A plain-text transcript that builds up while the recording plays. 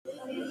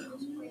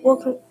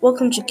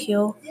Welcome,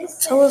 Jakeel.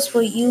 Tell us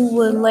what you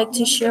would like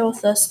to share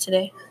with us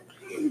today.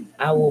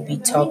 I will be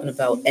talking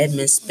about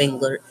Edmund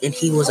Spangler, and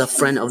he was a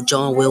friend of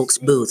John Wilkes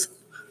Booth.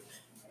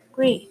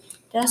 Great,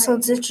 that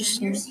sounds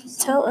interesting.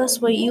 Tell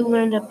us what you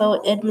learned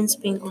about Edmund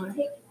Spangler.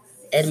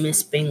 Edmund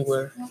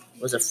Spangler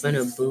was a friend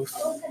of Booth.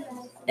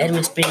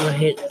 Edmund Spangler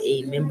hit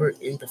a member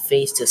in the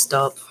face to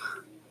stop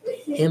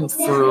him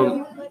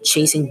from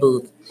chasing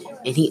Booth,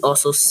 and he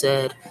also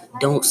said,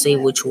 "Don't say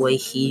which way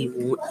he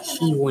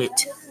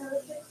went."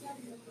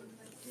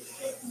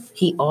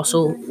 He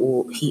also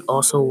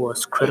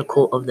was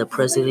critical of the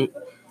president.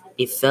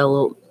 A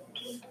fellow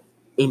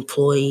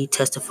employee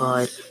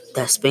testified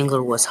that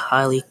Spangler was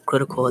highly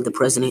critical of the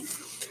president.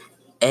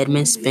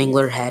 Edmund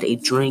Spangler had a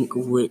drink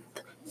with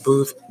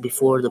Booth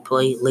before the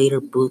play. Later,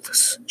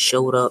 Booth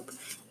showed up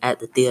at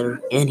the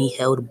theater, and he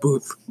held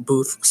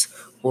Booth's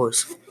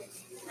horse.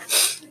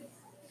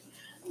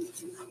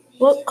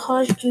 What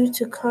caused you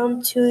to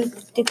come to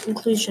the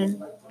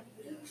conclusion?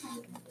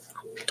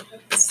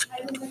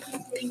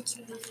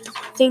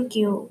 Thank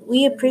you.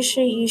 We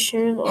appreciate you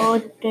sharing all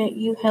that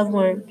you have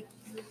learned.